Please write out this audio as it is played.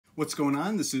What's going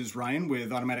on? This is Ryan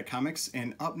with Automatic Comics,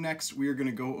 and up next we are going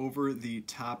to go over the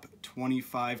top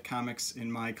 25 comics in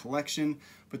my collection,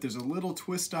 but there's a little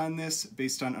twist on this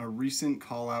based on a recent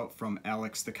call out from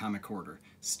Alex the Comic Hoarder.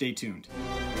 Stay tuned.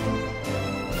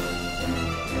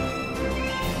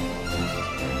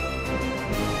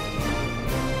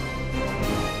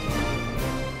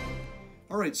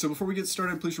 Alright, so before we get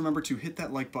started, please remember to hit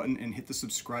that like button and hit the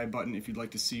subscribe button if you'd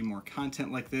like to see more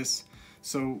content like this.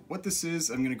 So what this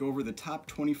is, I'm going to go over the top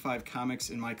 25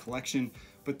 comics in my collection,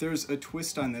 but there's a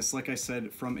twist on this, like I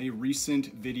said, from a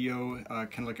recent video,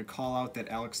 kind of like a call out that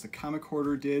Alex the Comic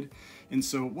Hoarder did. And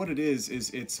so what it is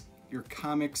it's your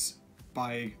comics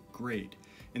by grade.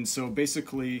 And so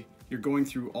basically you're going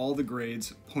through all the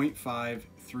grades, 0.5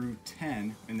 through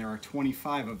 10, and there are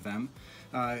 25 of them,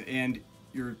 and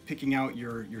you're picking out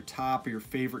your top or your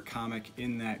favorite comic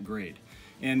in that grade.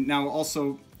 And now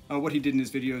also, what he did in his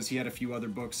videos, he had a few other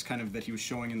books kind of that he was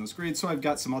showing in those grades, so I've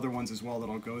got some other ones as well that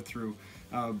I'll go through.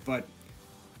 But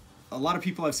a lot of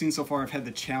people I've seen so far have had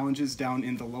the challenges down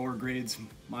in the lower grades.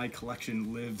 My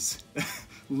collection lives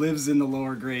lives in the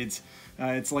lower grades.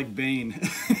 It's like Bane.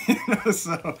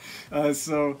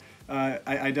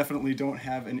 I definitely don't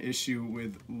have an issue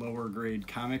with lower grade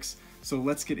comics. So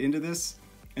let's get into this.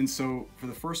 And so for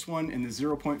the first one, in the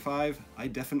 0.5, I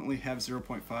definitely have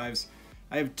 0.5s.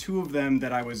 I have two of them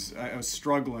that I was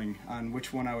struggling on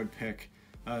which one I would pick.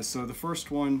 So the first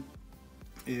one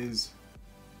is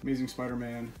Amazing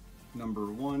Spider-Man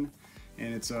 #1,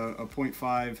 and it's a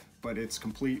 0.5, but it's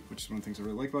complete, which is one of the things I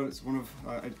really like about it. It's one of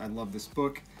I love this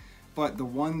book. But the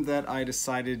one that I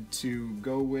decided to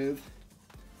go with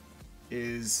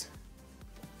is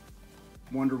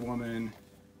Wonder Woman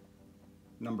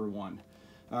 #1.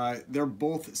 They're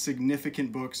both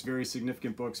significant books, very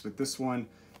significant books, but this one,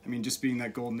 I mean, just being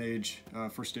that golden age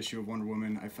first issue of Wonder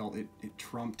Woman, I felt it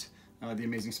trumped the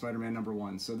Amazing Spider-Man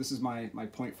 #1. So this is my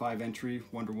 0.5 entry,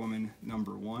 Wonder Woman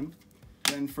 #1.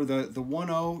 Then for the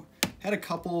 1.0, had a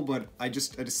couple, but I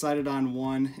decided on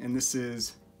one, and this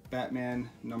is Batman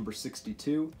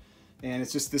 #62. And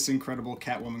it's just this incredible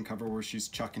Catwoman cover where she's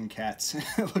chucking cats.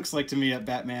 It looks like to me at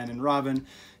Batman and Robin.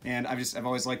 And I've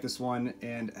always liked this one,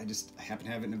 and I happen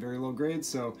to have it in a very low grade,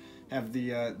 so have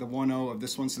the 1.0 of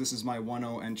this one. So this is my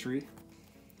 1.0 entry.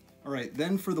 All right,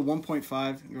 then for the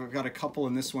 1.5, I've got a couple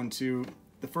in this one too.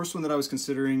 The first one that I was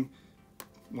considering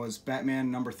was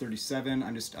Batman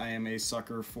 #37. I am a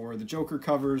sucker for the Joker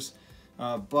covers,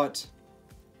 but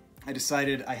I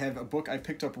decided I have a book I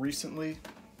picked up recently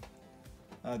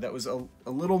that was a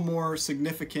little more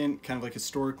significant, kind of like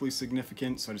historically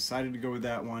significant, so I decided to go with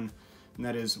that one, and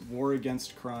that is War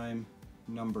Against Crime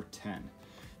 #10.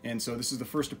 And so this is the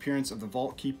first appearance of the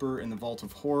Vault Keeper in the Vault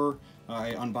of Horror.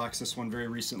 I unboxed this one very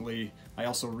recently. I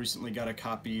also recently got a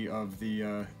copy of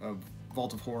the of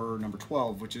Vault of Horror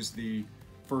 #12, which is the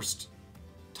first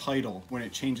title, when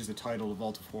it changes the title to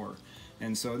Vault of Horror.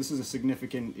 And so this is a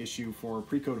significant issue for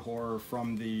pre-code horror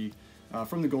from the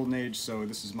Golden Age, so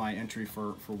this is my entry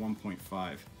for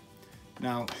 1.5.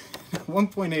 Now,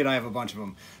 1.8, I have a bunch of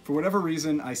them. For whatever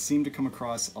reason, I seem to come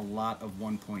across a lot of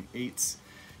 1.8s,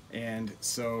 and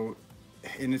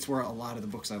it's where a lot of the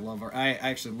books I love are. I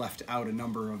actually left out a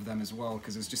number of them as well,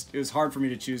 because it was hard for me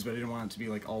to choose, but I didn't want it to be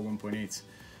like all 1.8s.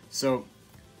 So,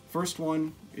 first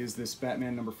one is this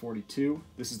Batman #42.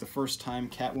 This is the first time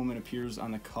Catwoman appears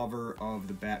on the cover of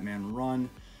the Batman run.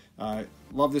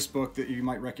 Love this book. That you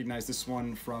might recognize this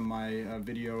one from my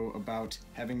video about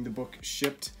having the book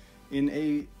shipped in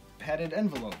a padded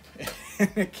envelope.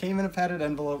 It came in a padded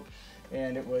envelope,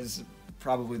 and it was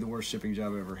probably the worst shipping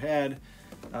job I ever had.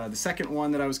 The second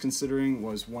one that I was considering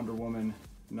was Wonder Woman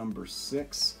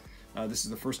 #6. This is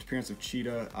the first appearance of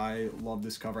Cheetah. I love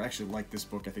this cover. I actually like this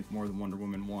book, I think, more than Wonder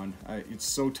Woman 1. It's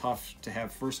so tough to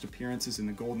have first appearances in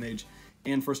the Golden Age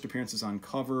and first appearances on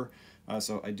cover.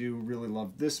 So I do really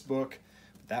love this book.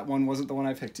 That one wasn't the one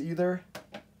I picked either.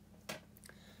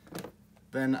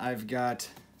 Then I've got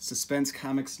Suspense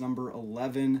Comics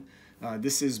 #11.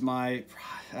 This is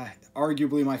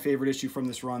arguably my favorite issue from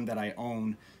this run that I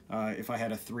own. If I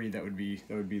had a 3, that would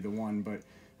be the one. But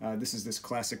this is this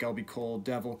classic L.B. Cole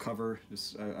Devil cover.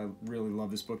 I really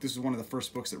love this book. This is one of the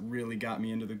first books that really got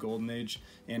me into the Golden Age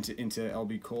and into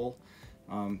L.B. Cole.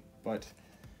 But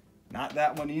not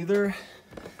that one either.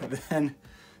 Then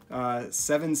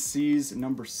Seven Seas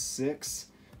 #6.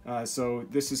 So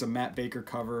this is a Matt Baker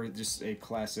cover, just a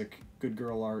classic Good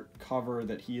Girl Art cover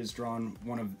that he has drawn.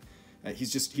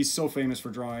 He's so famous for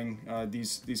drawing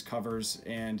these covers,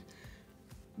 and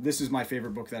this is my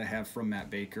favorite book that I have from Matt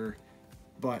Baker.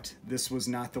 But this was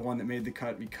not the one that made the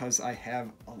cut because I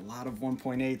have a lot of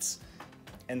 1.8s,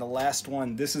 And the last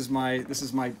one, this is my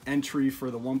entry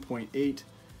for the 1.8,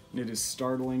 and it is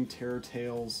Startling Terror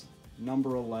Tales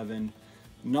number 11.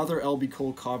 Another L.B.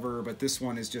 Cole cover, but this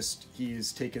one is just,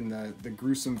 he's taken the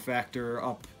gruesome factor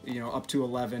up, you know, up to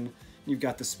 11. You've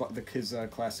got his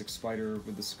classic spider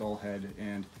with the skull head,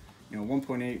 and you know,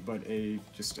 1.8, but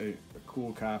just a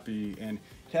cool copy, and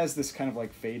it has this kind of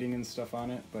like fading and stuff on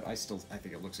it, but I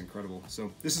think it looks incredible. So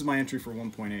this is my entry for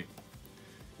 1.8.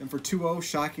 And for 2.0,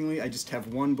 shockingly, I just have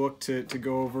one book to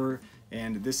go over,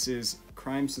 and this is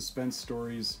Crime Suspense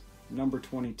Stories number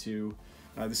 22.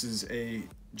 This is a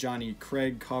Johnny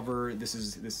Craig cover. This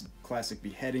is this classic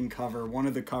beheading cover, one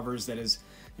of the covers that is,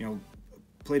 you know,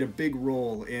 played a big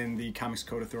role in the Comics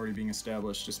Code Authority being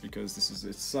established, just because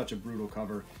it's such a brutal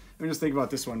cover. I mean, just think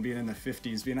about this one being in the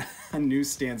 50s, being on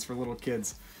newsstands for little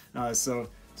kids. So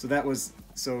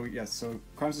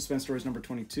Crime Suspense Stories number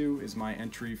 22 is my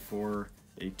entry for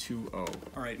a 2.0.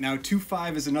 All right, now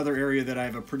 2.5 is another area that I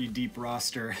have a pretty deep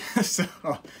roster. So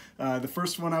the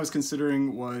first one I was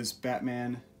considering was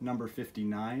Batman number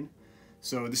 59.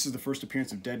 So this is the first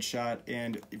appearance of Deadshot,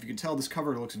 and if you can tell, this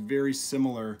cover looks very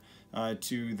similar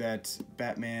to that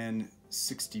Batman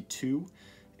 62.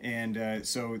 And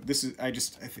so this is, I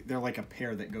think they're like a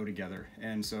pair that go together.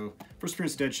 And so first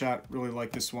appearance of Deadshot, really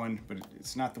like this one, but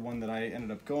it's not the one that I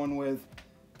ended up going with.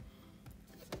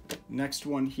 Next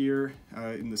one here,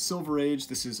 in the Silver Age,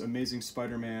 this is Amazing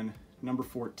Spider-Man number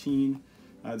 14.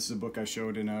 This is a book I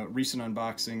showed in a recent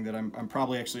unboxing that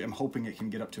I'm hoping it can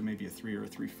get up to maybe a 3 or a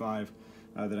 3.5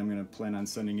 that I'm going to plan on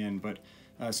sending in. But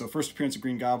so first appearance of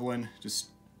Green Goblin, just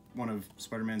one of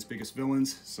Spider-Man's biggest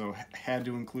villains, so had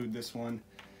to include this one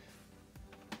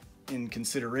in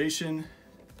consideration.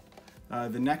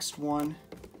 The next one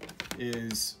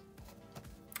is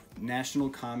National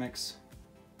Comics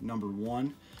number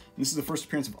 1. And this is the first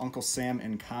appearance of Uncle Sam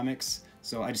in comics,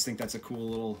 so I just think that's a cool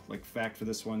little like fact for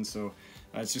this one. So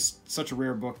it's just such a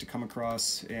rare book to come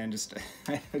across, and just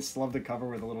I just love the cover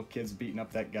where the little kid's beating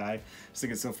up that guy. I just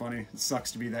think it's so funny. It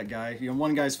sucks to be that guy. You know,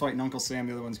 one guy's fighting Uncle Sam,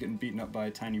 the other one's getting beaten up by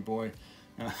a tiny boy.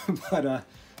 But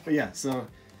yeah, so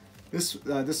this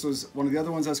was one of the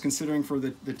other ones I was considering for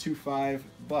the 2.5,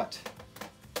 but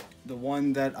the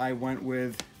one that I went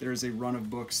with, there's a run of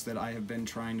books that I have been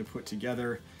trying to put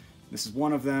together. This is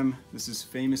one of them. This is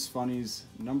Famous Funnies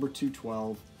number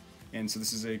 212, and so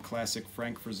this is a classic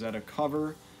Frank Frazetta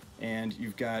cover, and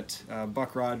you've got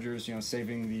Buck Rogers, you know,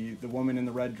 saving the woman in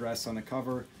the red dress on the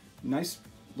cover. Nice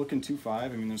looking 2.5. I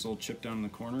mean, there's a little chip down in the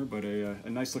corner, but a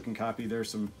nice looking copy.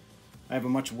 I have a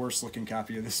much worse looking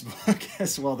copy of this book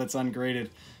as well that's ungraded.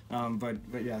 But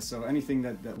yeah, so anything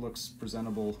that looks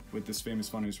presentable with this Famous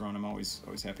Funnies run, I'm always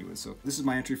happy with. So this is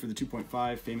my entry for the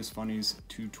 2.5, Famous Funnies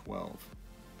 212.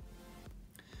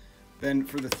 Then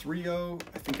for the 3.0,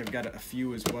 I think I've got a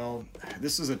few as well.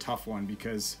 This is a tough one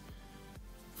because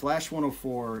Flash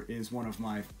 104 is one of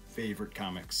my favorite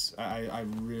comics. I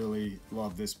really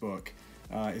love this book.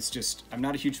 It's just, I'm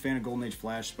not a huge fan of Golden Age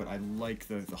Flash, but I like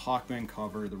the Hawkman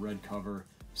cover, the red cover.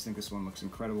 I just think this one looks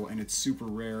incredible, and it's super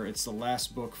rare. It's the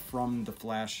last book from the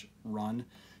Flash run,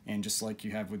 and just like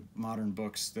you have with modern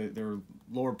books, they're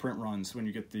lower print runs when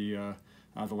you get the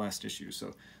last issue.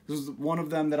 So this is one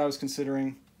of them that I was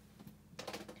considering.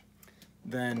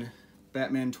 Then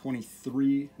Batman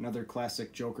 23, another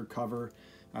classic Joker cover.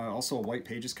 Also a white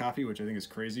pages copy, which I think is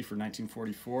crazy for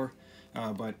 1944.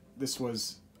 But this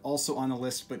was also on the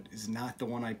list, but is not the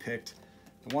one I picked.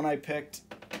 The one I picked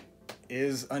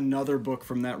is another book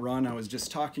from that run I was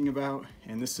just talking about,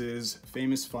 and this is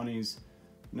Famous Funnies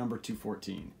number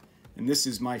 214. And this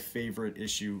is my favorite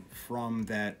issue from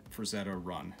that Frazetta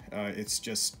run. It's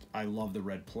just, I love the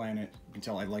Red Planet. You can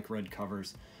tell I like red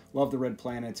covers. Love the Red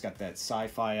Planet. It's got that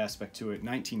sci-fi aspect to it.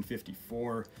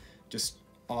 1954, just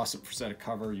awesome Frazetta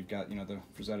cover. You've got, you know, the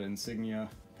Frazetta insignia,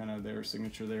 kind of their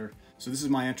signature there. So this is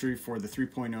my entry for the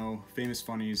 3.0, Famous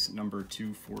Funnies number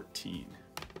 214.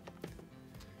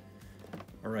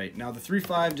 All right, now the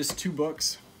 3.5, just 2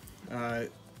 books.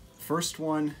 First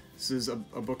one, this is a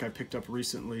book I picked up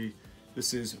recently.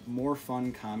 This is More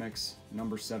Fun Comics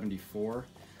number 74.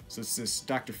 So it's this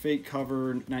Dr. Fate cover,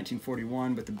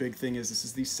 1941, but the big thing is this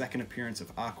is the second appearance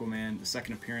of Aquaman, the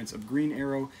second appearance of Green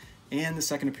Arrow, and the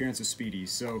second appearance of Speedy.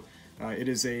 So it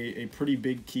is a pretty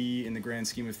big key in the grand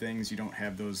scheme of things. You don't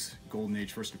have those Golden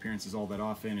Age first appearances all that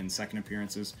often and second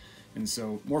appearances. And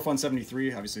so More Fun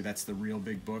 73, obviously that's the real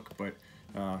big book, but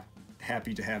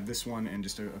happy to have this one and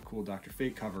just a cool Dr.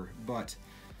 Fate cover. But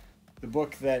the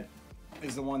book that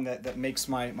is the one that makes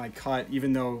my cut,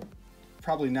 even though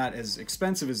probably not as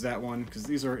expensive as that one, because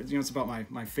these are, you know, it's about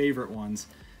my favorite ones.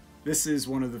 This is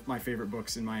one of my favorite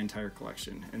books in my entire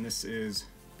collection, and this is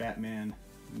Batman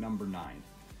number 9.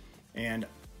 And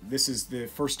this is the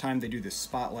first time they do this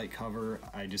spotlight cover.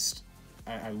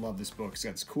 I love this book. It's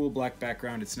got this cool black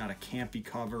background. It's not a campy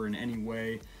cover in any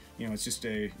way. You know, it's just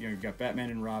a, you know, you've got Batman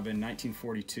and Robin,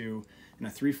 1942, and a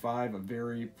 3.5, a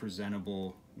very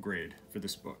presentable grade for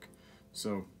this book.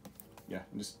 So, yeah,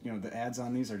 just, you know, the ads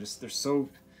on these are just, they're so,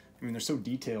 I mean, they're so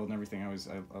detailed and everything.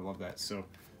 I love that. So,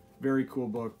 very cool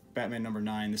book, Batman number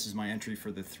 9. This is my entry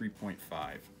for the 3.5.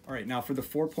 All right, now for the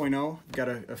 4.0, I've got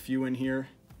a few in here.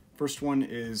 First one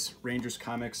is Rangers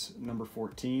Comics number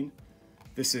 14.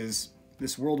 This is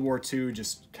this World War II,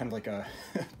 just kind of like a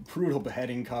brutal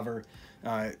beheading cover.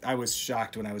 I was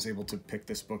shocked when I was able to pick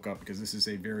this book up because this is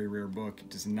a very rare book. It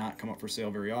does not come up for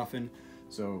sale very often.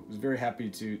 So I was very happy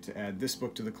to add this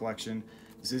book to the collection.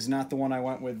 This is not the one I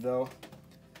went with though.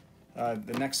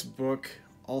 The next book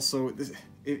also,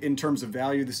 in terms of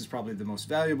value, this is probably the most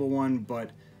valuable one,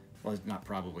 but, well, not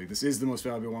probably. This is the most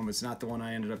valuable one, but it's not the one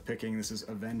I ended up picking. This is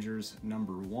Avengers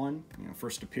number 1. You know,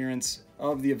 first appearance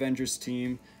of the Avengers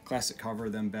team. Classic cover,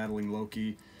 them battling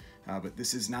Loki. But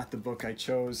this is not the book I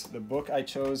chose. The book I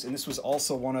chose, and this was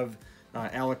also one of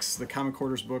Alex, the Comic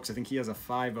Hoarder's books. I think he has a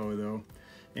 5.0 though.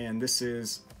 And this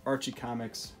is Archie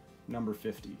Comics number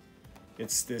 50.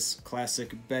 It's this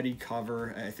classic Betty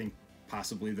cover. I think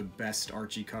possibly the best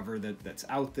Archie cover that's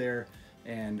out there.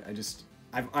 And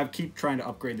I keep trying to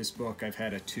upgrade this book. I've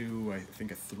had a 2, I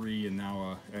think a 3, and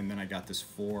now and then I got this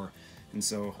 4. And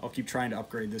so I'll keep trying to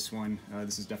upgrade this one.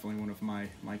 This is definitely one of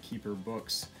my keeper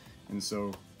books. And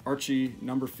so Archie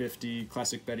number 50,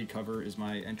 classic Betty cover, is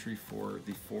my entry for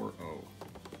the 4.0.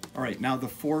 All right, now the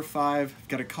 4.5, I've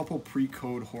got a couple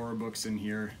pre-code horror books in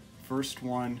here. First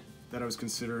one that I was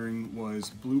considering was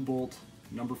Blue Bolt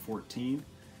number 14.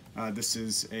 This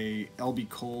is a L.B.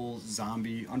 Cole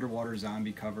zombie, underwater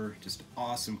zombie cover. Just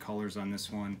awesome colors on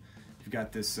this one. You've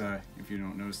got this, if you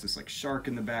don't notice, this like shark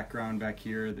in the background back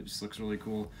here that just looks really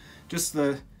cool. Just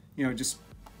the, you know, just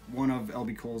one of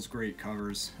L.B. Cole's great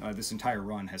covers. This entire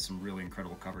run has some really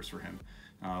incredible covers for him.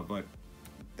 But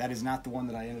that is not the one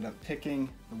that I ended up picking.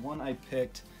 The one I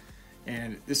picked,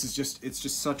 and this is just, it's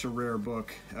just such a rare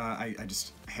book. I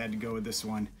just had to go with this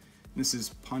one. This is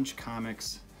Punch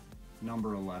Comics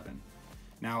number 11.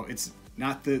 Now it's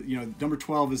not the, you know, number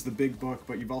 12 is the big book,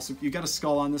 but you got a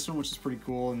skull on this one, which is pretty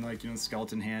cool, and like, you know, the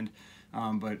skeleton hand.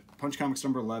 But Punch Comics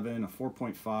number 11, a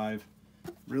 4.5,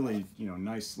 really, you know,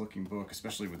 nice looking book,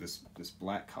 especially with this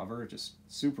black cover, just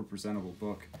super presentable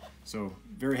book. So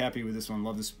very happy with this one.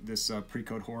 Love this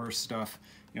pre-code horror stuff.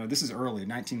 You know, this is early,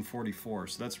 1944,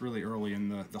 so that's really early in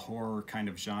the horror kind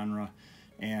of genre.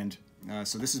 And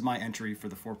so this is my entry for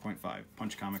the 4.5,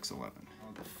 Punch Comics 11.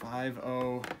 The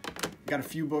 5.0, got a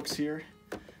few books here.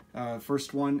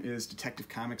 First one is Detective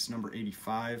Comics number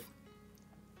 85.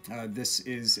 This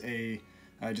is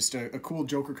just a cool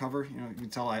Joker cover. You know, you can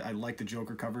tell I like the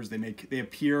Joker covers. They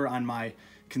appear on my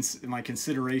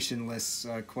consideration lists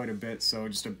quite a bit. So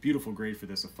just a beautiful grade for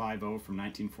this, a 5.0 from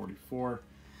 1944.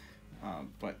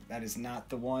 But that is not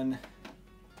the one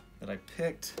that I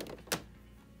picked.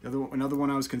 Another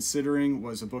one I was considering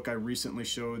was a book I recently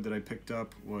showed that I picked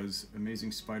up, was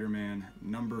Amazing Spider-Man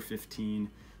number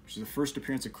 15, which is the first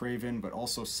appearance of Craven, but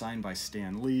also signed by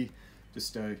Stan Lee.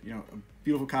 Just you know, a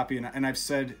beautiful copy, and I've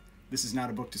said this is not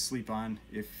a book to sleep on.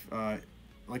 If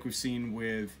like we've seen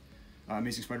with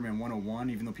Amazing Spider-Man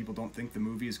 101, even though people don't think the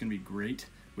movie is going to be great,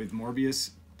 with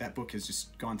Morbius, that book has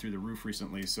just gone through the roof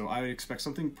recently. So I would expect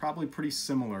something probably pretty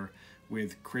similar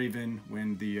with Craven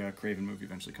when the Craven movie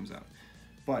eventually comes out.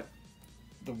 But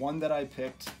the one that I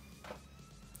picked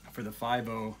for the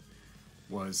 5.0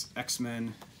 was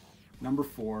X-Men number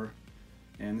 4,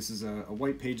 and this is a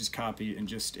white pages copy and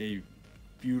just a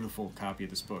beautiful copy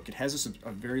of this book. It has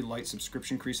a very light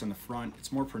subscription crease on the front.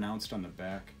 It's more pronounced on the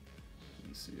back. You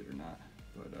can see it or not,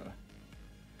 but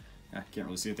I can't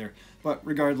really see it there. But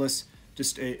regardless,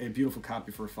 just a beautiful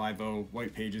copy for a 5.0,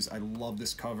 white pages. I love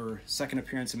this cover. Second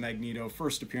appearance of Magneto,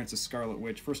 first appearance of Scarlet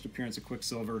Witch, first appearance of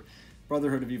Quicksilver,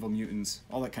 Brotherhood of Evil Mutants,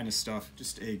 all that kind of stuff.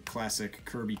 Just a classic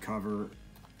Kirby cover,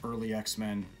 early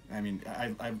X-Men. I mean,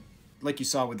 I like you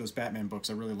saw with those Batman books,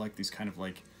 I really like these kind of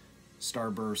like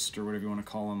Starburst or whatever you want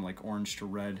to call them, like orange to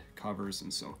red covers.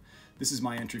 And so this is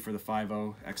my entry for the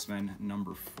 5.0, X-Men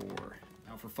number 4.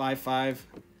 Now for 5.5, I've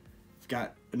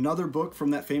got another book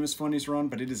from that Famous Funnies run,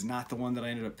 but it is not the one that I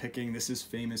ended up picking. This is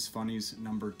Famous Funnies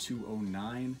number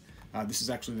 209. This is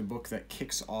actually the book that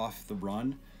kicks off the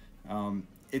run.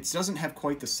 It doesn't have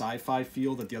quite the sci-fi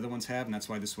feel that the other ones have, and that's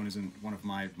why this one isn't one of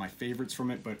my favorites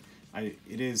from it, but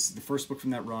it is the first book from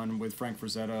that run with Frank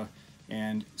Frazetta,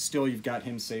 and still you've got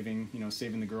him saving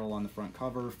the girl on the front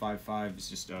cover. 5.5 is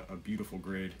just a beautiful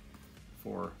grade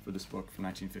for this book from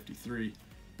 1953.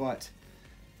 But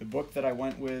the book that I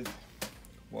went with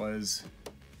was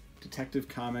Detective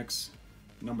Comics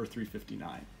number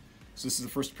 359. So this is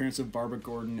the first appearance of Barbara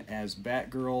Gordon as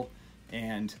Batgirl,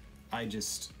 and I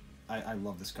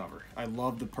love this cover. I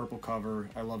love the purple cover.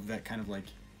 I love that kind of like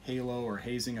halo or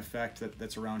hazing effect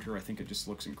that's around her. I think it just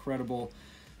looks incredible.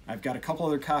 I've got a couple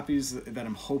other copies that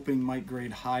I'm hoping might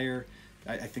grade higher.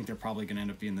 I think they're probably going to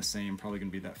end up being the same, probably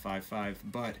going to be that 5.5,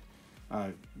 but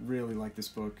really like this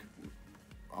book.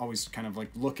 Always kind of like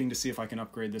looking to see if I can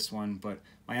upgrade this one, but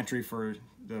my entry for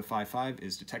the 5.5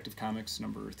 is Detective Comics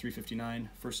number 359,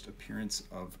 first appearance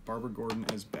of Barbara Gordon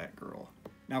as Batgirl.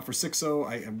 Now for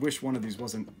 6.0, I wish one of these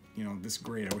wasn't, you know, this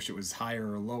great. I wish it was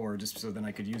higher or lower, just so then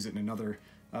I could use it in another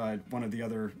one of the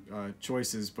other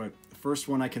choices. But the first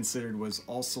one I considered was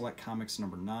All Select Comics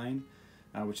number 9,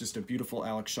 which is just a beautiful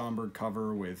Alex Schomburg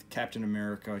cover with Captain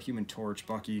America, Human Torch,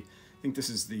 Bucky. I think this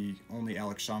is the only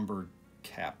Alex Schomburg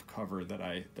cap cover that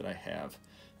I have.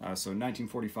 So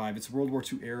 1945. It's World War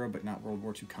II era, but not World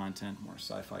War II content, more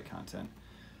sci-fi content.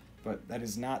 But that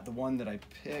is not the one that I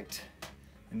picked.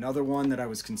 Another one that I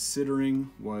was considering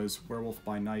was Werewolf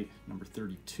by Night number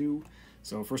 32.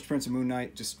 So First Prince of Moon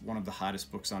Knight, just one of the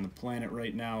hottest books on the planet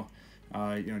right now.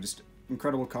 You know, just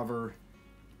incredible cover.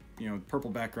 You know, purple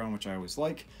background, which I always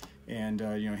like, and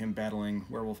you know, him battling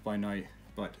Werewolf by Night.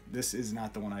 But this is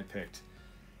not the one I picked.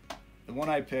 The one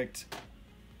I picked,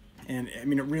 and I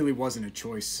mean, it really wasn't a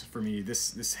choice for me.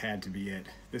 This had to be it.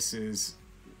 This is,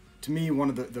 to me, one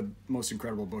of the most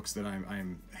incredible books that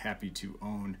I'm happy to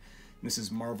own. And this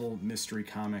is Marvel Mystery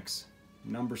Comics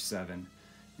number 7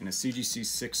 in a CGC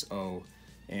 6.0,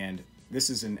 and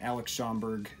this is an Alex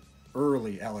Schomburg,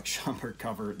 early Alex Schomburg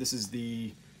cover. This is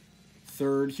the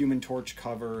third Human Torch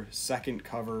cover, second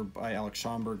cover by Alex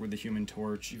Schomburg with the Human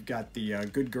Torch. You've got the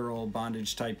Good Girl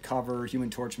bondage type cover,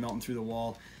 Human Torch melting through the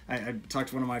wall. I talked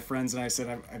to one of my friends and I said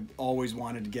I've always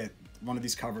wanted to get one of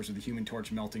these covers with the Human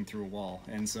Torch melting through a wall,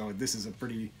 and so this is a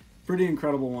pretty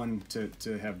incredible one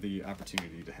to have the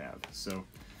opportunity to have. So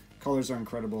colors are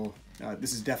incredible.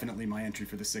 This is definitely my entry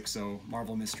for the 6.0,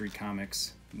 Marvel Mystery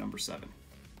Comics number 7.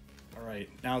 All right,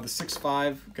 now the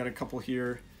 6.5, got a couple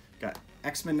here. Got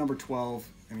X-Men number 12.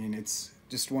 I mean, it's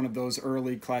just one of those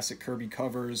early classic Kirby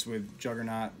covers with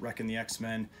Juggernaut wrecking the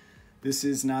X-Men. This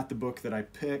is not the book that I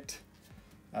picked.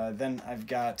 Then I've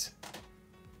got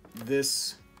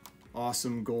this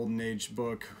awesome Golden Age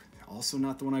book. Also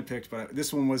not the one I picked, but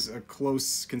this one was a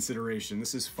close consideration.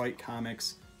 This is Fight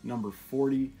Comics number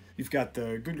 40. You've got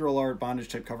the Good Girl art bondage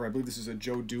type cover. I believe this is a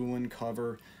Joe Doolin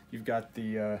cover. You've got the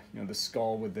you know, the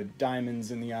skull with the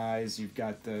diamonds in the eyes. You've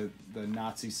got the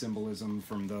Nazi symbolism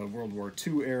from the World War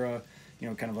II era. You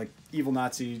know, kind of like evil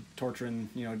Nazi torturing,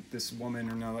 you know, this woman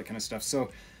and all that kind of stuff. So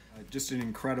just an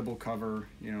incredible cover.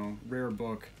 You know, rare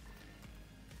book.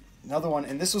 Another one,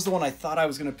 and this was the one I thought I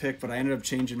was going to pick, but I ended up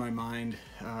changing my mind.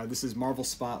 This is Marvel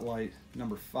Spotlight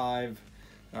number 5.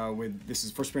 This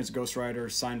is First Appearance of Ghost Rider,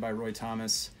 signed by Roy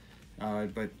Thomas.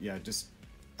 But yeah, just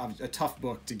a tough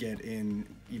book to get in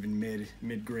even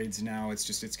mid grades now.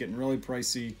 It's getting really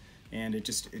pricey, and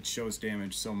it shows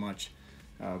damage so much.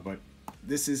 But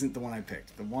this isn't the one I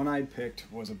picked. The one I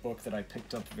picked was a book that I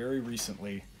picked up very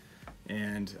recently,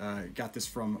 and got this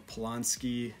from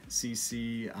Polanski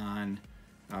CC on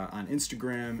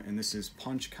Instagram, and this is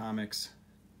Punch Comics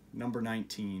number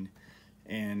 19,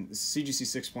 and this is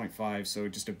CGC 6.5, so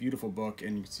just a beautiful book.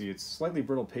 And you can see it's slightly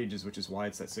brittle pages, which is why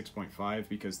it's at 6.5,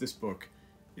 because this book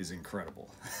is incredible.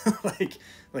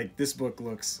 like this book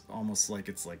looks almost like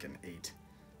it's like an 8,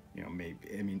 you know, maybe,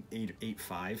 I mean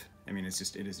 8.5. I mean, it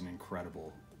is an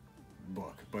incredible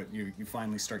book, but you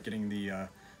finally start getting the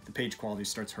page quality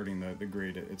starts hurting the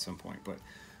grade at some point. But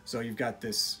so you've got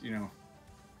this, you know,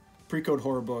 pre-code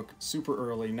horror book, super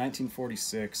early,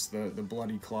 1946. The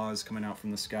bloody claws coming out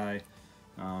from the sky,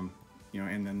 you know,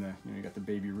 and then you got the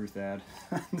Baby Ruth ad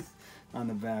on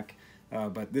the back.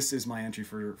 But this is my entry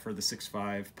for the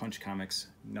 6.5 Punch Comics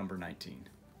number 19.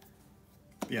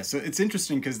 Yeah, so it's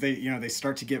interesting because they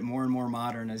start to get more and more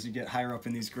modern as you get higher up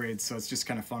in these grades. So it's just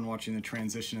kind of fun watching the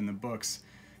transition in the books.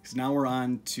 Because now we're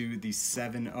on to the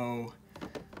 7.0.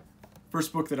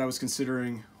 First book that I was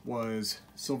considering was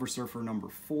Silver Surfer number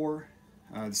 4.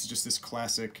 This is just this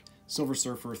classic Silver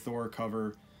Surfer Thor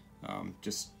cover.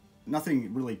 Just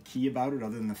nothing really key about it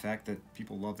other than the fact that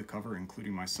people love the cover,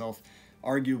 including myself.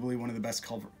 Arguably one of the best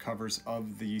covers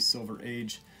of the Silver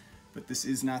Age, but this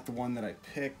is not the one that I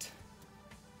picked.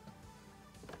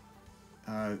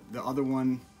 The other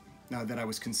one that I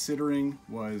was considering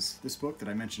was this book that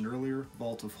I mentioned earlier,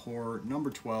 Vault of Horror number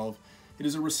 12. It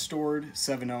is a restored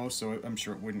 7.0, so I'm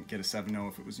sure it wouldn't get a 7.0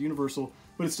 if it was universal,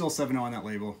 but it's still 7.0 on that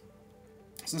label.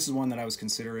 So this is one that I was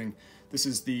considering. This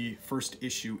is the first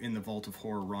issue in the Vault of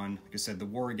Horror run. Like I said, the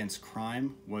War Against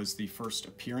Crime was the first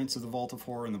appearance of the Vault of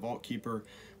Horror and the Vault Keeper,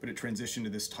 but it transitioned to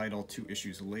this title 2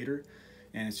 issues later,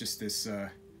 and it's just this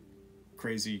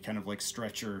crazy kind of like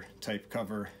stretcher type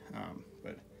cover,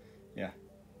 but yeah,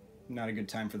 not a good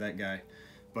time for that guy.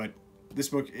 But this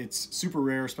book, it's super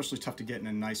rare, especially tough to get in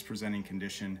a nice presenting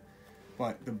condition.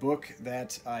 But the book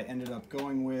that I ended up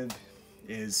going with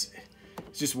is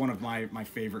it's just one of my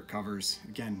favorite covers.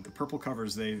 Again, the purple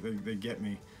covers, they get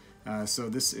me. So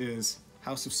this is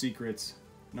House of Secrets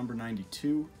number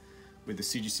 92 with the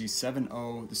CGC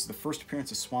 7.0. This is the first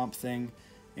appearance of Swamp Thing.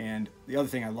 And the other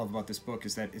thing I love about this book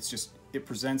is that it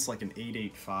presents like an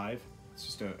 885. It's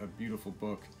just a beautiful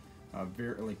book.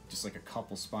 Just like a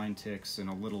couple spine ticks and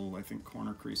a little, I think,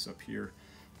 corner crease up here,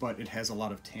 but it has a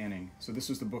lot of tanning. So this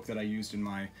was the book that I used in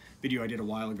my video I did a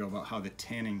while ago about how the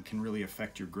tanning can really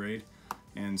affect your grade.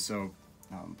 And so,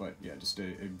 but yeah, just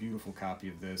a beautiful copy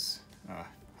of this.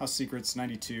 House Secrets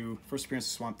 92, first appearance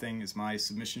of Swamp Thing is my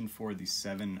submission for the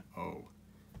 7.0. All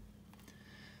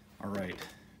right,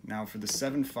 now for the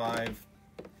 7.5,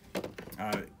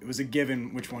 it was a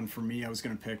given which one for me I was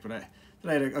going to pick, but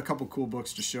I had a couple cool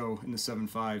books to show in the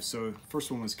 7.5. So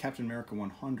first one was Captain America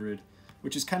 100,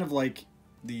 which is kind of like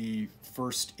the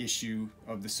first issue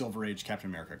of the Silver Age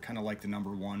Captain America, kind of like the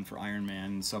 #1 for Iron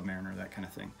Man, Submariner, that kind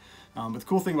of thing. But the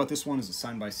cool thing about this one is it's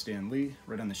signed by Stan Lee,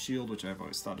 right on the shield, which I've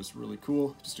always thought is really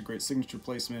cool. Just a great signature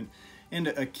placement, and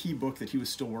a key book that he was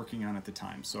still working on at the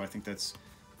time. So I think that's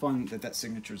fun that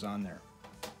signature's on there.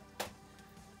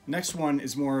 Next one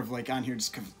is more of like on here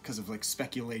just because of like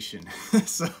speculation.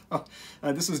 So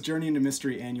this was Journey into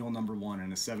Mystery Annual #1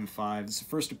 in a 7.5. This is the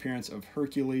first appearance of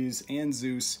Hercules and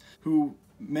Zeus, who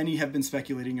many have been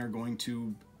speculating are going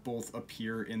to both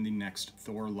appear in the next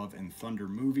Thor Love and Thunder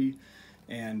movie.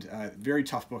 And very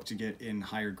tough book to get in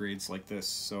higher grades like this.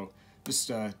 So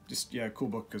just yeah, cool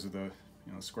book because of the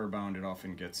square bound. It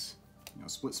often gets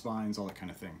split spines, all that kind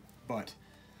of thing. But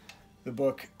the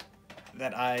book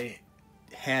that I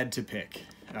had to pick,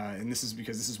 and this is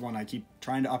because this is one I keep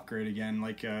trying to upgrade again,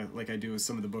 like I do with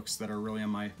some of the books that are really on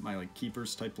my like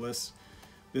keepers type list.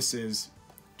 This is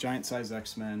Giant Size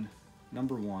X-Men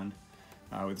 #1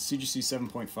 with the CGC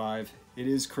 7.5. It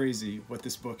is crazy what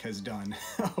this book has done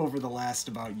over the last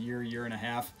about year and a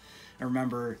half. I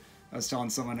remember I was telling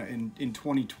someone in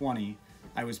 2020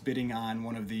 I was bidding on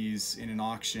one of these in an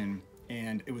auction,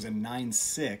 and it was a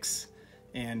 9.6.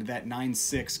 And that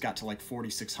 9.6 got to like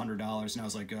 $4,600, and I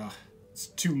was like, ugh, it's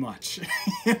too much.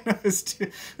 It's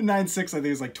 9.6, I think,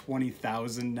 is like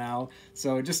 20,000 now.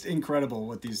 So just incredible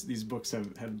what these books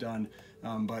have done.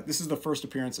 But this is the first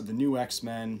appearance of the new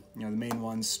X-Men. The main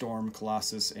ones, Storm,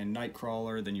 Colossus, and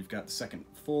Nightcrawler. Then you've got the second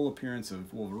full appearance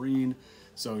of Wolverine.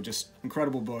 So just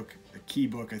incredible book, a key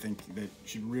book I think that you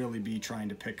should really be trying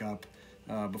to pick up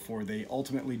before they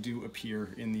ultimately do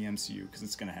appear in the MCU, because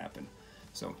it's going to happen.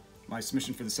 So my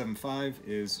submission for the 7.5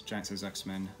 is Giant Size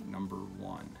X-Men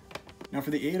 #1. Now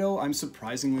for the 8.0, I'm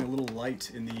surprisingly a little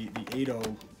light in the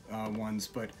 8.0 ones,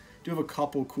 but do have a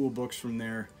couple cool books from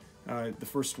there. The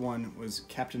first one was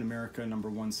Captain America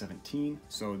 #117.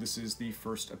 So this is the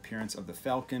first appearance of the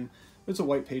Falcon. It's a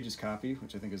white pages copy,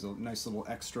 which I think is a nice little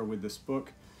extra with this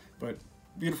book. But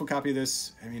beautiful copy of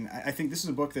this. I mean, I think this is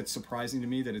a book that's surprising to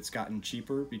me that it's gotten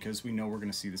cheaper, because we know we're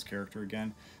going to see this character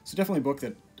again. So definitely a book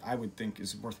that I would think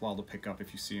is worthwhile to pick up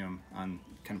if you see them on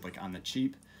kind of like on the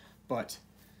cheap. But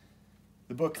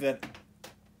the book that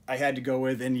I had to go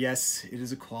with, and yes, it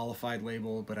is a qualified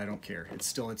label, but I don't care.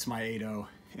 It's my 8.0,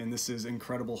 and this is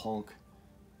Incredible Hulk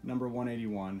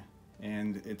 #181.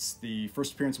 And it's the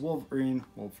first appearance of Wolverine,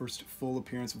 well, first full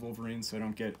appearance of Wolverine, so I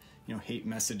don't get, hate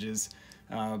messages.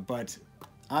 But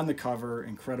on the cover,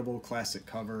 incredible classic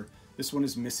cover. This one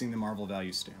is missing the Marvel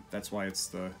value stamp. That's why it's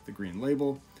the green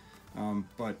label.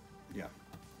 But yeah,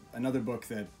 another book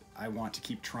that I want to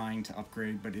keep trying to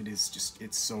upgrade, but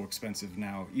it's so expensive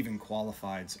now. Even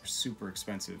qualifieds are super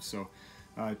expensive. So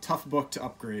tough book to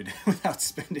upgrade without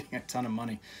spending a ton of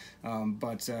money.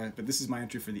 But this is my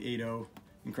entry for the 8.0.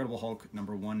 Incredible Hulk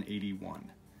 #181. All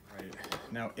right,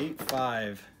 now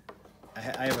 8.5, I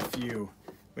have a few,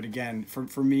 but again,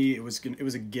 for me, it was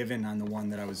a given on the one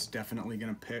that I was definitely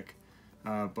gonna pick.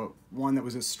 But one that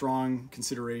was a strong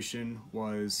consideration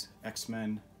was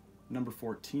X-Men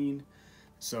 #14.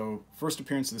 So first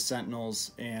appearance of the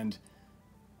Sentinels, and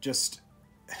just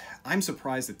I'm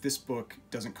surprised that this book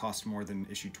doesn't cost more than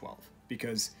issue 12,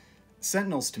 because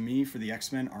Sentinels to me for the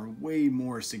X-Men are way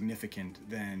more significant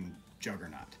than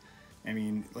Juggernaut. I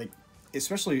mean, like,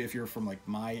 especially if you're from like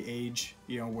my age,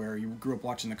 you know, where you grew up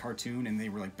watching the cartoon and they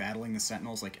were like battling the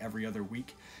Sentinels like every other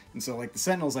week. And so like the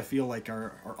Sentinels I feel like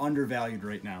are undervalued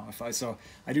right now.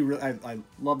 I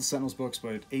love the Sentinels books,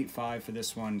 but 8.5 for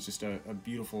this one is just a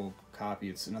beautiful copy.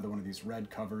 It's another one of these red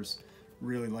covers.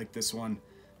 Really like this one,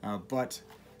 but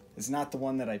it's not the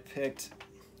one that I picked.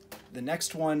 The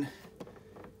next one,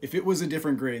 if it was a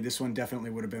different grade, this one definitely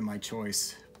would have been my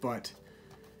choice, but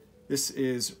this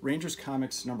is Rangers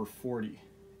Comics number 40.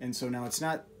 And so now it's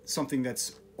not something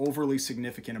that's overly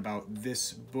significant about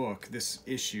this book, this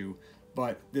issue,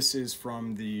 but this is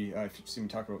from the, if you've seen me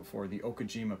talk about it before, the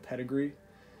Okajima pedigree.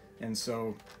 And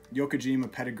so the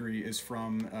Okajima pedigree is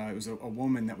from, it was a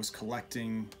woman that was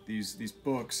collecting these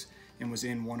books and was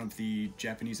in one of the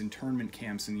Japanese internment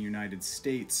camps in the United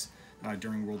States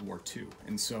during World War II.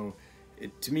 And so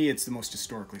to me, it's the most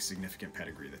historically significant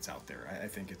pedigree that's out there. I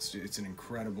think it's an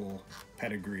incredible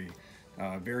pedigree,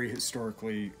 very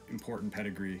historically important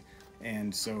pedigree,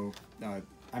 and so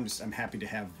I'm happy to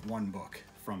have one book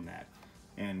from that,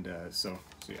 and so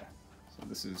yeah. So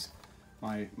this is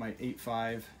my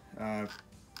 8.5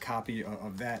 copy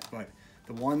of that. But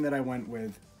the one that I went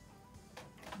with,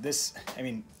 this, I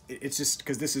mean, it's just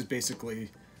because this is basically,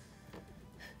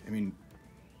 I mean,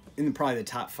 in probably the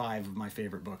top 5 of my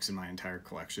favorite books in my entire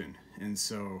collection. And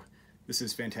so this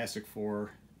is Fantastic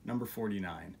Four number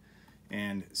 49.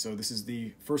 And so this is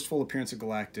the first full appearance of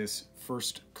Galactus,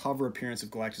 first cover appearance of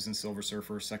Galactus and Silver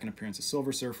Surfer, second appearance of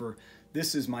Silver Surfer.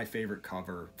 This is my favorite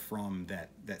cover from that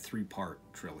 3-part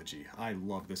trilogy. I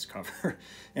love this cover.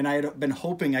 And I had been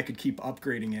hoping I could keep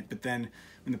upgrading it, but then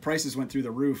when the prices went through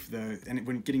the roof, and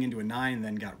when getting into a 9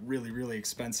 then got really, really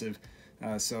expensive.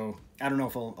 So I don't know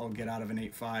if I'll get out of an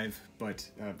 8.5, but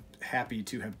happy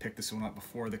to have picked this one up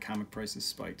before the comic prices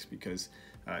spiked, because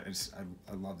I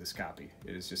love this copy.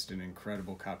 It is just an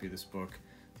incredible copy of this book.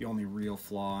 The only real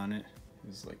flaw on it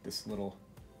is like this little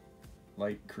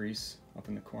light crease up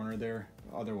in the corner there.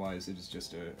 Otherwise, it is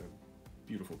just a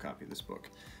beautiful copy of this book.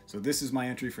 So this is my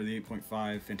entry for the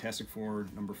 8.5, Fantastic Four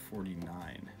number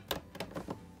 49.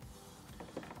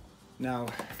 Now,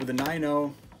 for the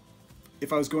 9.0,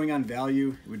 if I was going on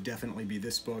value, it would definitely be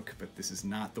this book, but this is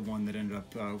not the one that ended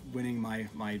up winning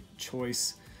my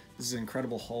choice. This is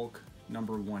Incredible Hulk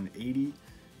number 180,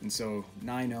 and so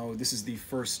 9.0, this is the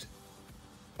first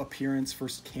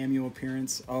cameo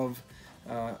appearance of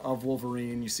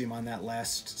Wolverine. You see him on that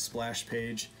last splash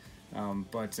page,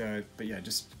 but yeah,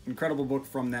 just incredible book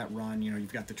from that run. You know,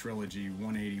 you've got the trilogy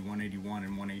 180, 181,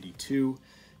 and 182,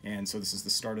 and so this is the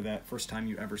start of that. First time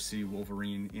you ever see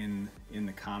Wolverine in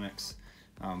the comics.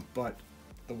 But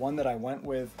the one that I went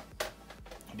with,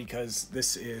 because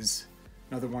this is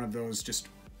another one of those, just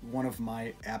one of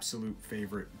my absolute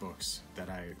favorite books that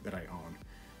I own,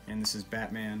 and this is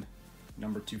Batman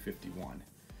number 251.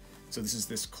 So this is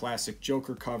this classic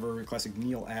Joker cover, classic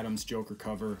Neil Adams Joker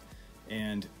cover,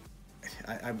 and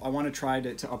I want to try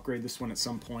to upgrade this one at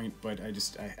some point, but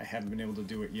I haven't been able to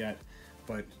do it yet.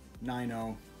 But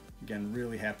 9.0. Again,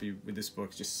 really happy with this book.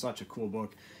 It's just such a cool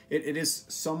book. It is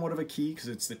somewhat of a key because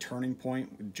it's the turning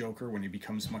point with Joker when he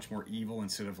becomes much more evil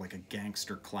instead of like a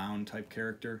gangster clown type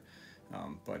character.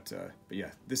 But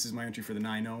yeah, this is my entry for the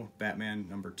 9.0, Batman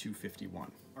number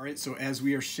 251. All right, so as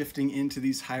we are shifting into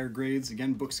these higher grades,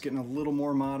 again, books getting a little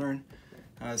more modern.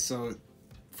 So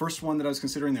first one that I was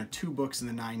considering, there are 2 books in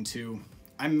the 9.2.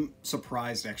 I'm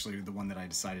surprised actually with the one that I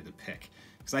decided to pick,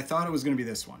 because I thought it was going to be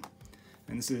this one.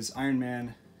 And this is Iron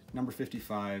Man number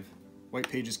 55, White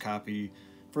Pages copy,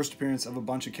 first appearance of a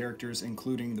bunch of characters,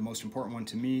 including the most important one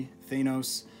to me,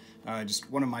 Thanos.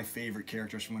 Just one of my favorite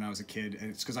characters from when I was a kid. And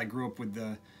it's because I grew up with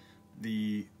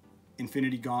the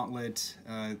Infinity Gauntlet,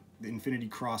 the Infinity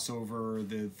Crossover,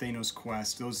 the Thanos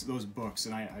Quest, those books,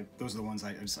 and those are the ones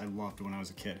I loved when I was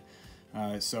a kid.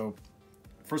 So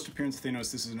first appearance of Thanos,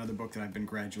 this is another book that I've been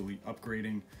gradually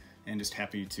upgrading, and just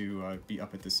happy to be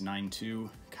up at this 9.2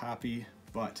 copy.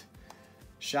 But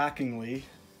shockingly,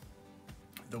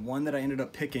 the one that I ended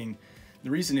up picking, the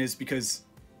reason is because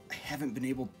I haven't been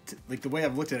able to, like the way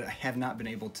I've looked at it, I have not been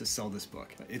able to sell this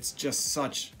book. It's just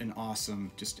such an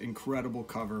awesome, just incredible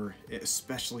cover,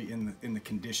 especially in the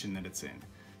condition that it's in.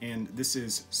 And this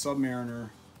is Submariner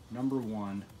number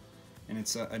 1, and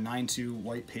it's a 9.2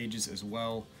 White Pages as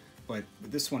well. But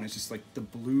this one is just like the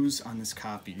blues on this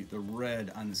copy, the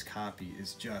red on this copy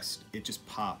is just, it just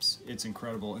pops. It's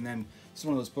incredible. And then it's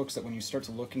one of those books that when you start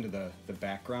to look into the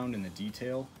background and the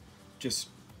detail, just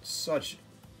such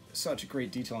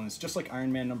great detail. And it's just like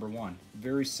Iron Man number 1,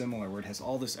 very similar, where it has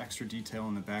all this extra detail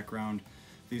in the background.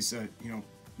 These, you know,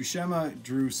 Buscema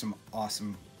drew some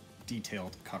awesome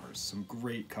detailed covers, some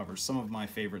great covers, some of my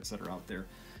favorites that are out there.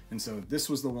 And so this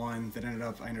was the one that I ended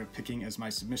up picking as my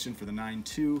submission for the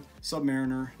 9-2,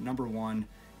 Submariner, #1.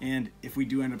 And if we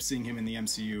do end up seeing him in the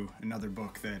MCU, another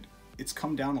book that it's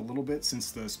come down a little bit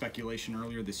since the speculation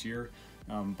earlier this year,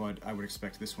 but I would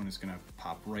expect this one is going to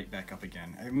pop right back up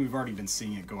again. I mean, we've already been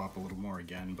seeing it go up a little more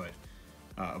again, but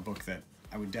a book that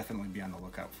I would definitely be on the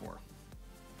lookout for.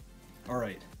 All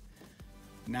right,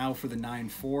 now for the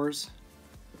 9-4s.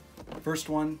 First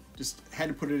one, just had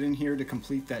to put it in here to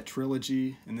complete that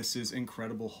trilogy, and this is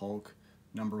Incredible Hulk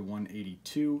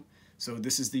 #182. So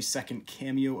this is the second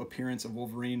cameo appearance of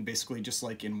Wolverine. Basically, just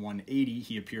like in 180,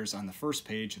 he appears on the first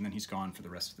page, and then he's gone for the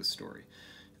rest of the story.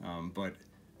 But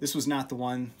this was not the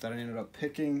one that I ended up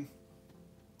picking.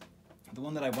 The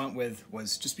one that I went with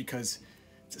was just because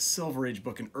it's a Silver Age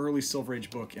book, an early Silver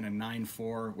Age book in a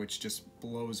 9-4, which just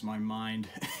blows my mind.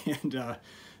 And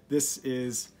this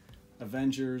is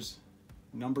Avengers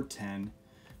 #10,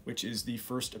 which is the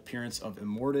first appearance of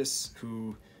Immortus,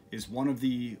 who is one of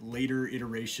the later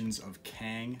iterations of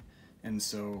Kang. And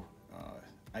so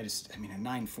I mean, a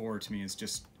 9-4 to me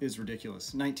is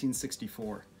ridiculous.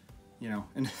 1964, you know,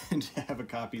 and to have a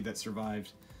copy that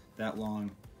survived that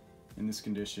long in this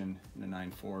condition in a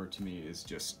 9-4 to me is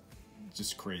just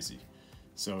crazy.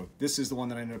 So this is the one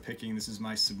that I ended up picking. This is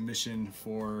my submission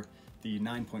for the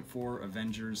 9.4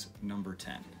 Avengers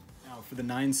 #10. Now for the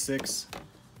 9-6,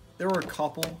 there were a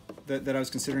couple that I was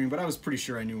considering, but I was pretty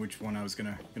sure I knew which one I was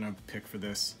gonna pick for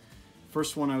this.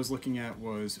 First one I was looking at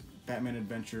was Batman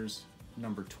Adventures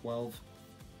 #12.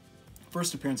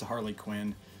 First appearance of Harley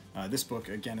Quinn. This book,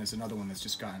 again, is another one that's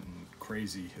just gotten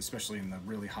crazy, especially in the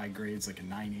really high grades. Like a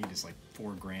 9.8 is like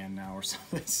 $4,000 now or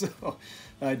something. So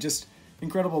just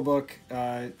incredible book.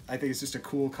 I think it's just a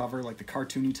cool cover, like the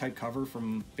cartoony type cover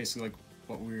from basically like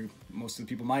what most of the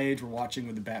people my age were watching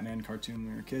with the Batman cartoon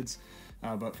when we were kids.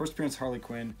 But first appearance Harley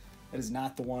Quinn, that is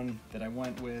not the one that I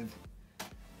went with.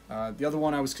 The other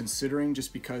one I was considering,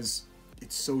 just because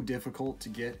it's so difficult to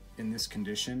get in this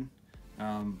condition,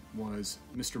 was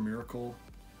Mr. Miracle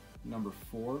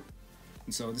 #4.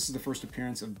 And so this is the first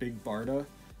appearance of Big Barda,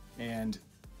 and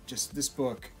just this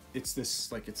book,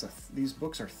 these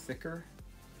books are thicker.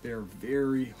 They're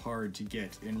very hard to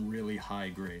get in really high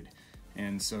grade.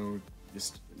 And so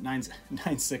just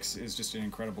 9.6 is just an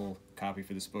incredible copy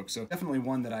for this book. So definitely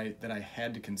one that I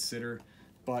had to consider,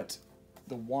 but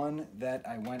the one that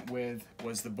I went with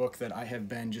was the book that I have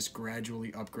been just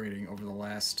gradually upgrading over the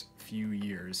last few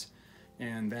years,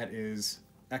 and that is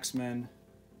X-Men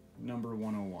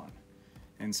 #101.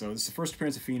 And so this is the first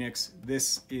appearance of Phoenix.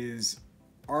 This is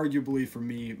arguably, for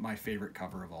me, my favorite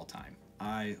cover of all time.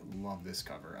 I love this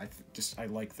cover. I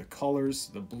like the colors,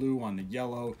 the blue on the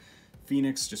yellow,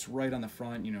 Phoenix just right on the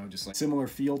front, you know, just like similar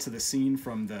feel to the scene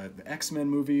from the X-Men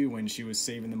movie when she was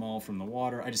saving them all from the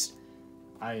water.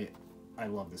 I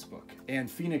love this book.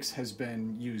 And Phoenix has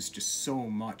been used just so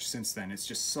much since then. It's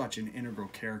just such an integral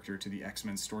character to the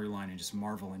X-Men storyline and just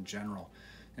Marvel in general.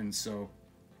 And so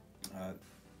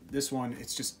this one,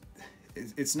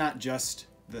 it's not just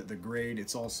the grade,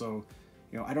 it's also,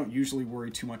 you know, I don't usually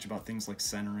worry too much about things like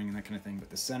centering and that kind of thing, but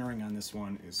the centering on this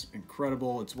one is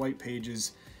incredible. It's white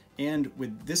pages, and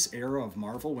with this era of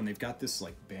Marvel, when they've got this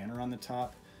like banner on the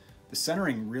top, the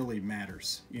centering really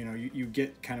matters. You know, you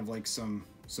get kind of like some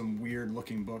weird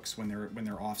looking books when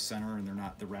they're off center and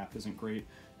the wrap isn't great.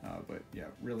 But yeah,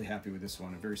 really happy with this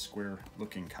one. A very square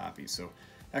looking copy. So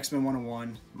X-Men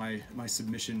 101, my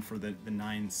submission for the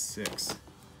 9.6.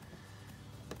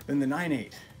 Then the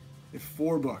 9.8. The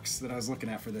 4 books that I was looking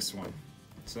at for this one.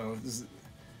 So this is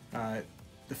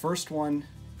the first one,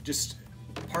 just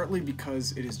partly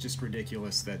because it is just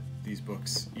ridiculous that these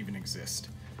books even exist.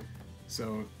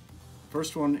 So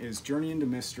first one is Journey into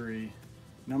Mystery,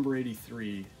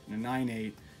 #83, and a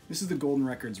 9.8. This is the Golden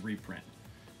Records reprint.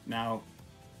 Now,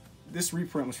 this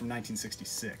reprint was from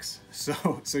 1966.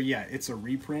 So yeah, it's a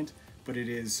reprint, but it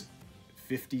is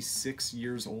 56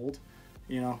 years old.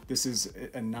 You know, this is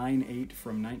a 9.8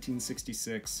 from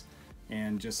 1966,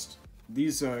 and just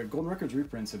these Golden Records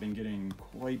reprints have been getting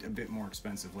quite a bit more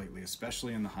expensive lately,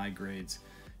 especially in the high grades.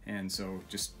 And so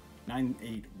just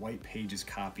 9.8 white pages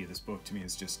copy of this book to me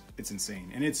is just, it's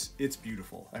insane, and it's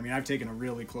beautiful. I mean, I've taken a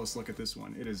really close look at this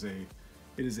one. It is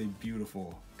a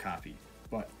beautiful copy,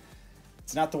 but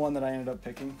it's not the one that I ended up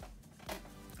picking.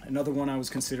 Another one I was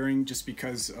considering, just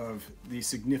because of the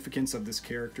significance of this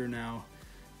character now,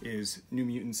 is New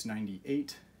Mutants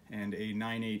 98, and a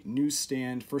 9.8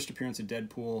 newsstand, first appearance of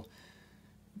Deadpool.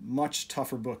 Much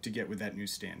tougher book to get with that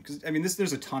newsstand, because I mean,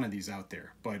 there's a ton of these out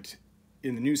there, but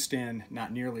in the newsstand,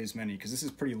 not nearly as many, because this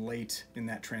is pretty late in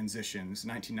that transition. This is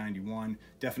 1991,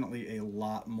 definitely a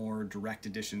lot more direct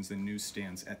editions than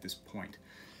newsstands at this point.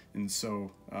 And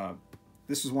so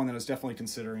this was one that I was definitely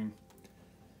considering.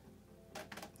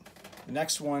 The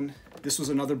next one, this was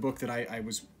another book that I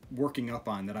was working up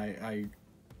on, that I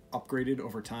upgraded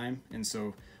over time, and so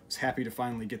I was happy to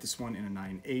finally get this one in a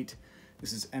 9.8.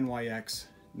 This is NYX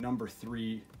number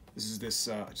 3. This is this,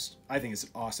 I think it's an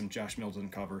awesome Josh Middleton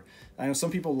cover. I know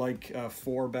some people like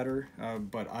 4 better,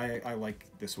 but I like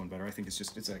this one better. I think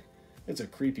it's a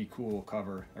creepy, cool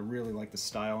cover. I really like the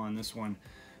style on this one.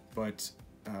 But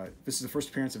this is the first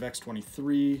appearance of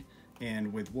X-23,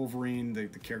 and with Wolverine, the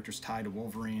character's tied to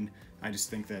Wolverine. I just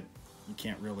think that you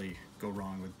can't really go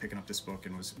wrong with picking up this book,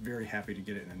 and was very happy to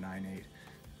get it in a 9.8.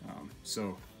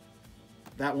 So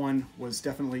that one was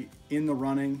definitely in the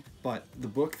running, but the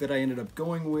book that I ended up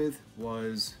going with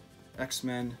was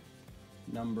X-Men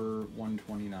number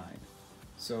 129.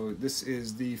 So this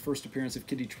is the first appearance of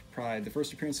Kitty Pryde, the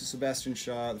first appearance of Sebastian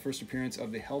Shaw, the first appearance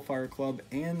of the Hellfire Club,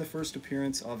 and the first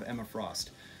appearance of Emma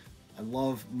Frost. I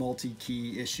love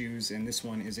multi-key issues, and this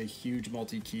one is a huge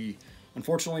multi-key.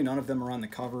 Unfortunately, none of them are on the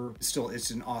cover. Still,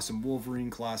 it's an awesome Wolverine,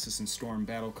 Colossus, and Storm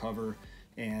battle cover,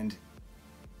 and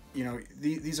you know,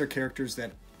 these are characters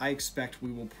that I expect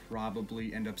we will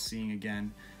probably end up seeing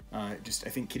again. I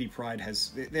think Kitty Pryde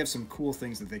they have some cool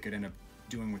things that they could end up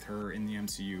doing with her in the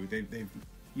MCU. They've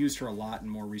used her a lot in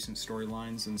more recent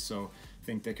storylines, and so I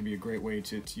think that could be a great way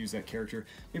to use that character.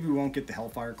 Maybe we won't get the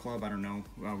Hellfire Club, I don't know.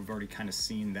 We've already kind of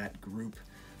seen that group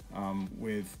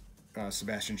with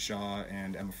Sebastian Shaw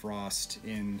and Emma Frost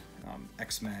in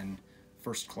X-Men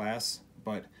First Class,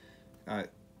 but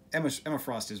Emma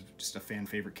Frost is just a fan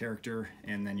favorite character,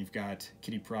 and then you've got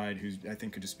Kitty Pryde, who I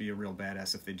think could just be a real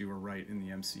badass if they do her right in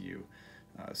the MCU.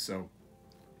 So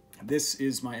this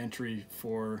is my entry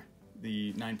for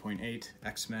the 9.8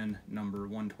 X-Men number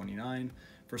 129,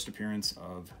 first appearance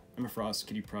of Emma Frost,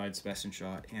 Kitty Pryde, Sebastian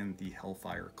Shaw, and the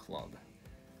Hellfire Club.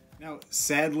 Now,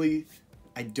 sadly,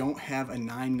 I don't have a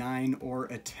 9.9 or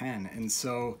a 10, and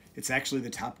so it's actually the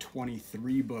top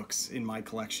 23 books in my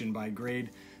collection by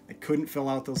grade. I couldn't fill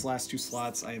out those last 2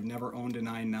 slots. I have never owned a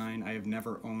 9.9. I have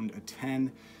never owned a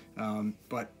 10,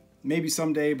 but maybe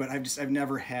someday. But I've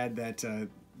never had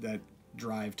that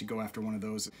drive to go after one of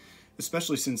those,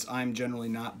 especially since I'm generally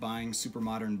not buying super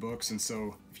modern books. And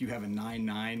so if you have a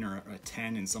 9.9 or a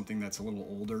 10 in something that's a little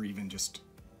older, even just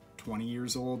 20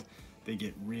 years old, they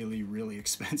get really, really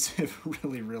expensive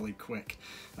really, really quick.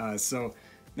 So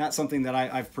not something that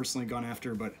I've personally gone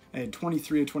after, but I had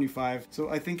 23 of 25, so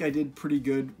I think I did pretty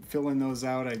good filling those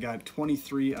out. I got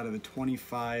 23 out of the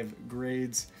 25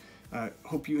 grades.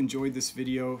 Hope you enjoyed this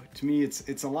video. To me,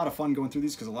 it's a lot of fun going through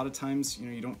these, because a lot of times, you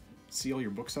know, you don't see all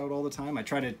your books out all the time. I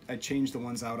change the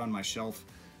ones out on my shelf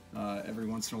every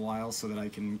once in a while, so that I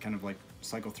can kind of like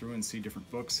cycle through and see different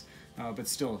books. But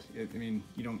still, I mean,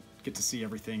 you don't get to see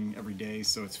everything every day,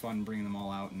 so it's fun bringing them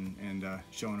all out and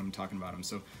showing them, talking about them.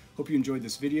 So hope you enjoyed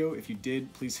this video. If you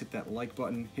did, please hit that like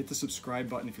button, hit the subscribe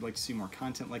button if you'd like to see more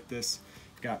content like this.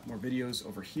 I've got more videos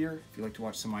over here if you'd like to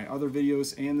watch some of my other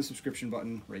videos, and the subscription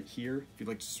button right here if you'd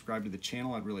like to subscribe to the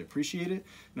channel. I'd really appreciate it,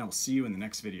 and I will see you in the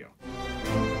next video.